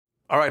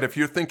All right, if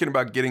you're thinking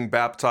about getting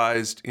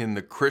baptized in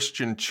the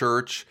Christian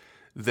church,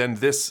 then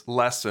this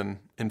lesson,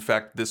 in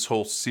fact, this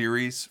whole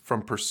series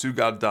from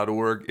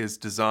pursuegod.org is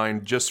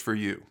designed just for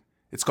you.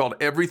 It's called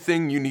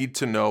Everything You Need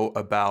to Know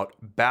About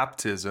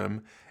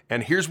Baptism.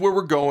 And here's where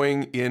we're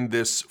going in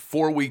this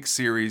 4-week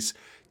series.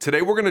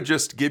 Today, we're going to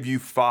just give you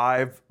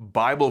 5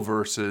 Bible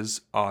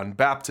verses on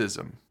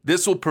baptism.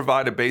 This will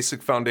provide a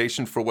basic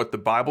foundation for what the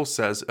Bible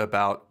says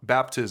about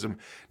baptism.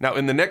 Now,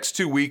 in the next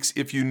 2 weeks,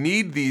 if you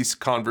need these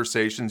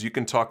conversations, you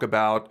can talk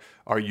about,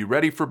 are you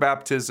ready for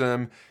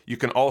baptism? You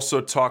can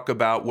also talk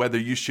about whether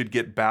you should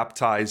get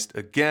baptized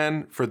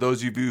again for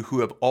those of you who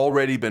have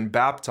already been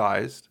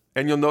baptized.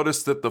 And you'll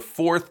notice that the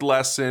 4th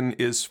lesson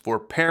is for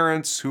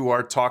parents who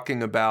are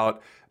talking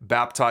about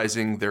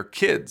baptizing their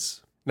kids.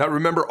 Now,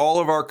 remember, all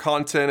of our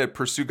content at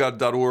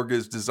pursuegod.org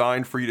is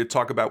designed for you to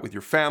talk about with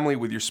your family,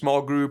 with your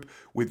small group,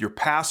 with your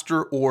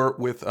pastor, or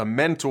with a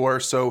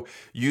mentor. So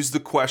use the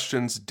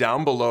questions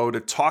down below to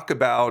talk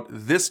about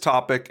this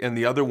topic and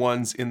the other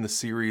ones in the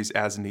series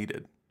as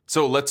needed.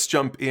 So let's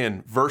jump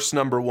in. Verse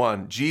number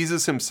 1,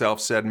 Jesus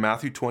himself said in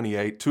Matthew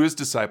 28 to his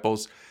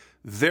disciples,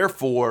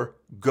 "Therefore,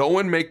 go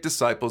and make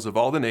disciples of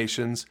all the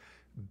nations,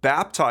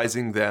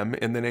 baptizing them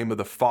in the name of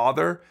the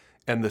Father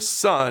and the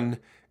Son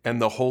and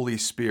the Holy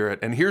Spirit."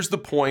 And here's the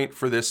point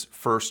for this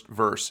first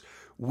verse.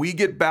 We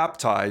get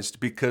baptized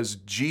because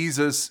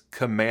Jesus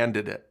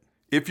commanded it.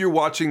 If you're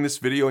watching this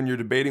video and you're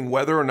debating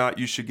whether or not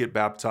you should get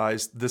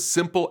baptized, the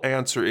simple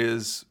answer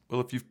is,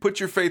 well, if you've put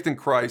your faith in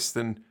Christ,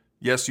 then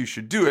yes, you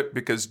should do it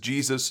because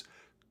Jesus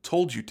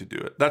told you to do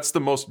it. That's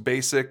the most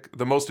basic,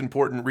 the most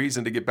important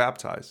reason to get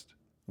baptized.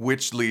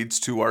 Which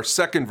leads to our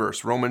second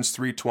verse, Romans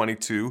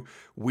 3:22.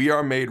 We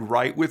are made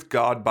right with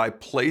God by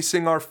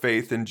placing our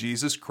faith in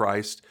Jesus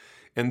Christ.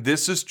 And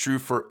this is true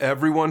for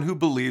everyone who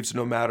believes,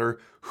 no matter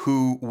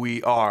who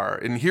we are.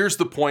 And here's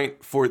the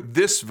point for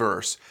this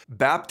verse.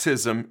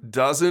 Baptism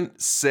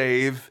doesn't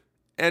save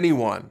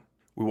anyone.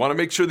 We want to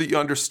make sure that you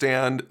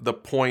understand the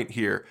point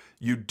here.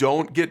 You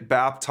don't get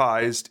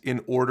baptized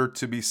in order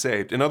to be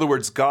saved. In other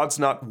words, God's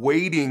not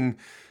waiting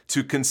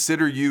to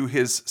consider you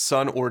his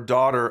son or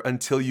daughter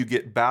until you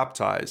get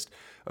baptized.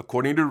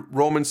 According to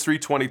Romans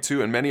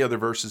 3:22 and many other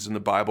verses in the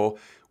Bible,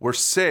 we're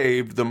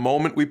saved the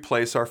moment we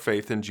place our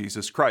faith in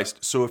Jesus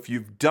Christ. So if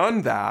you've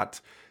done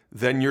that,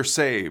 then you're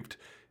saved.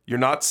 You're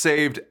not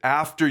saved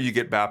after you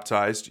get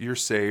baptized. You're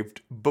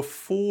saved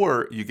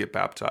before you get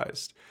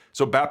baptized.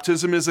 So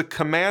baptism is a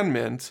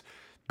commandment,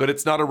 but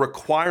it's not a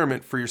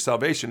requirement for your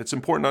salvation. It's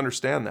important to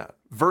understand that.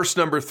 Verse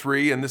number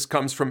 3, and this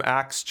comes from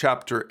Acts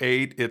chapter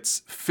 8.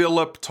 It's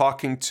Philip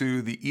talking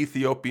to the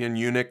Ethiopian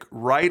eunuch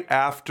right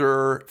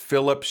after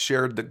Philip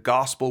shared the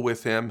gospel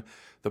with him.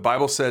 The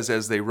Bible says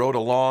as they rode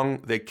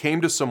along, they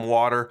came to some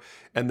water,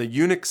 and the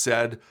eunuch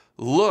said,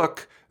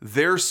 "Look,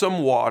 there's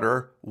some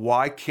water.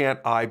 Why can't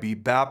I be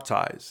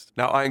baptized?"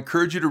 Now, I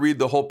encourage you to read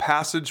the whole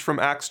passage from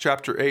Acts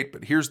chapter 8,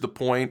 but here's the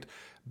point.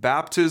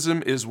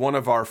 Baptism is one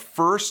of our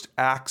first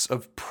acts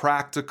of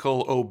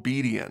practical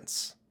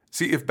obedience.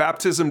 See, if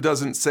baptism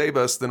doesn't save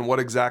us, then what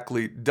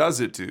exactly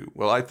does it do?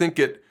 Well, I think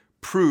it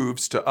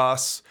proves to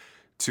us,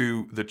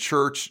 to the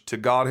church, to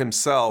God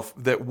himself,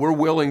 that we're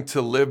willing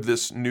to live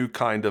this new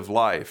kind of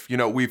life. You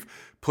know, we've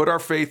put our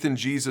faith in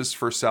Jesus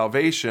for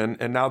salvation,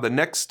 and now the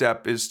next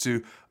step is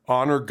to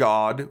honor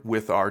God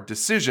with our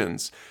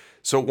decisions.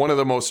 So one of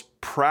the most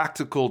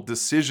practical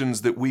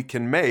decisions that we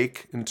can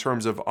make in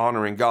terms of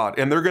honoring God,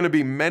 and there are going to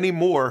be many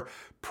more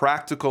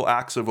practical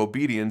acts of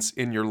obedience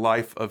in your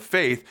life of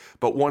faith,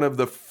 but one of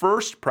the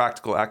first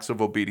practical acts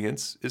of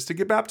obedience is to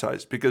get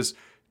baptized because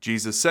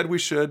Jesus said we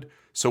should,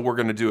 so we're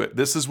going to do it.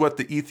 This is what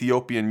the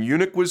Ethiopian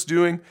eunuch was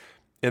doing,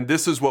 and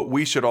this is what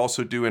we should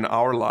also do in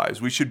our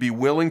lives. We should be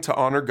willing to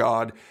honor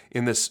God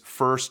in this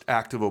first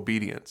act of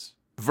obedience.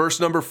 Verse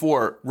number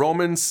 4,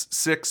 Romans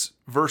 6,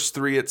 verse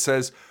 3, it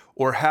says,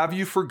 "Or have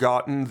you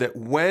forgotten that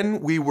when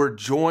we were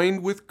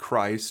joined with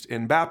Christ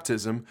in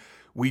baptism,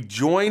 we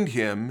joined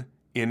him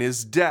in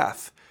his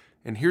death?"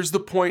 And here's the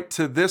point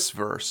to this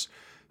verse.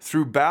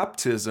 Through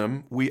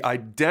baptism, we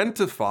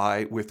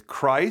identify with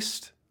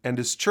Christ and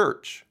his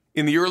church.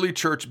 In the early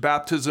church,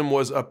 baptism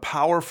was a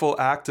powerful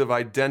act of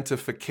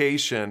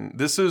identification.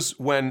 This is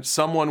when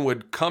someone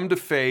would come to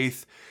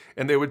faith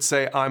and they would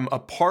say, "I'm a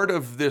part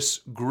of this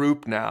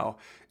group now."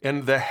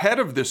 And the head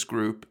of this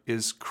group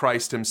is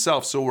Christ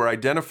himself. So we're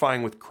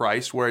identifying with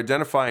Christ. We're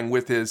identifying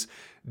with his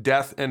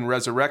death and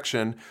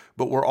resurrection,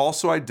 but we're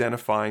also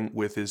identifying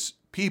with his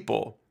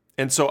people.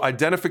 And so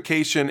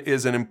identification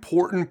is an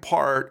important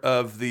part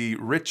of the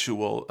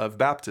ritual of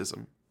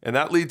baptism. And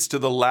that leads to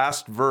the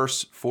last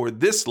verse for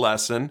this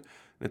lesson.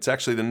 It's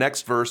actually the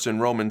next verse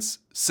in Romans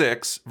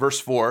 6, verse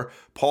 4.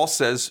 Paul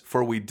says,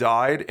 "For we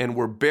died and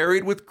were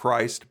buried with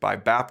Christ by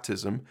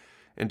baptism.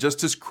 And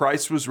just as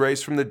Christ was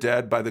raised from the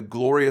dead by the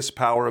glorious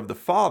power of the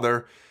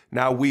Father,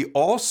 now we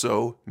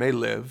also may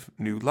live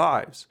new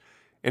lives."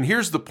 And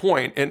here's the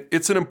point, and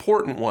it's an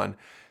important one.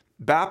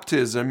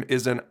 Baptism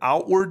is an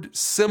outward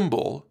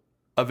symbol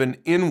of an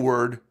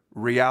inward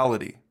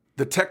reality.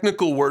 The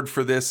technical word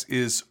for this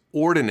is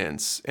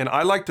ordinance. And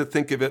I like to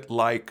think of it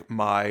like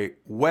my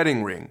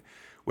wedding ring.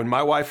 When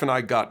my wife and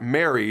I got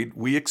married,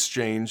 we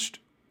exchanged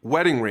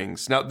wedding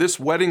rings. Now, this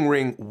wedding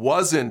ring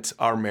wasn't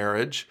our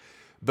marriage,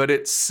 but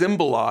it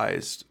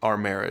symbolized our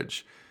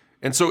marriage.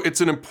 And so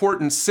it's an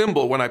important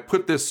symbol. When I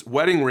put this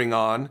wedding ring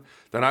on,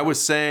 then I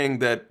was saying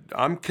that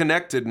I'm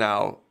connected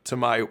now to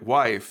my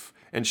wife,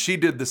 and she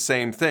did the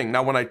same thing.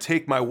 Now, when I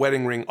take my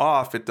wedding ring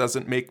off, it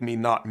doesn't make me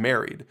not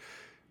married.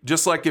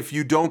 Just like if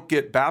you don't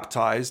get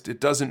baptized, it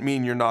doesn't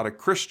mean you're not a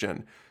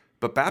Christian.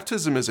 But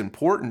baptism is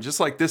important. Just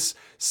like this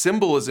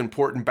symbol is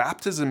important,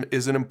 baptism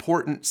is an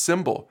important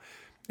symbol.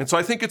 And so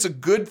I think it's a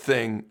good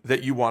thing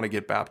that you want to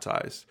get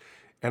baptized.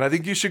 And I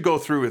think you should go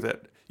through with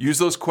it. Use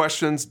those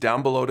questions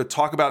down below to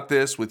talk about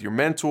this with your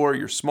mentor,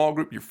 your small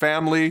group, your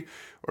family,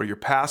 or your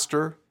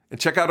pastor. And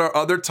check out our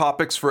other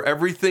topics for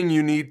everything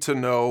you need to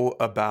know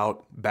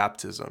about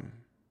baptism.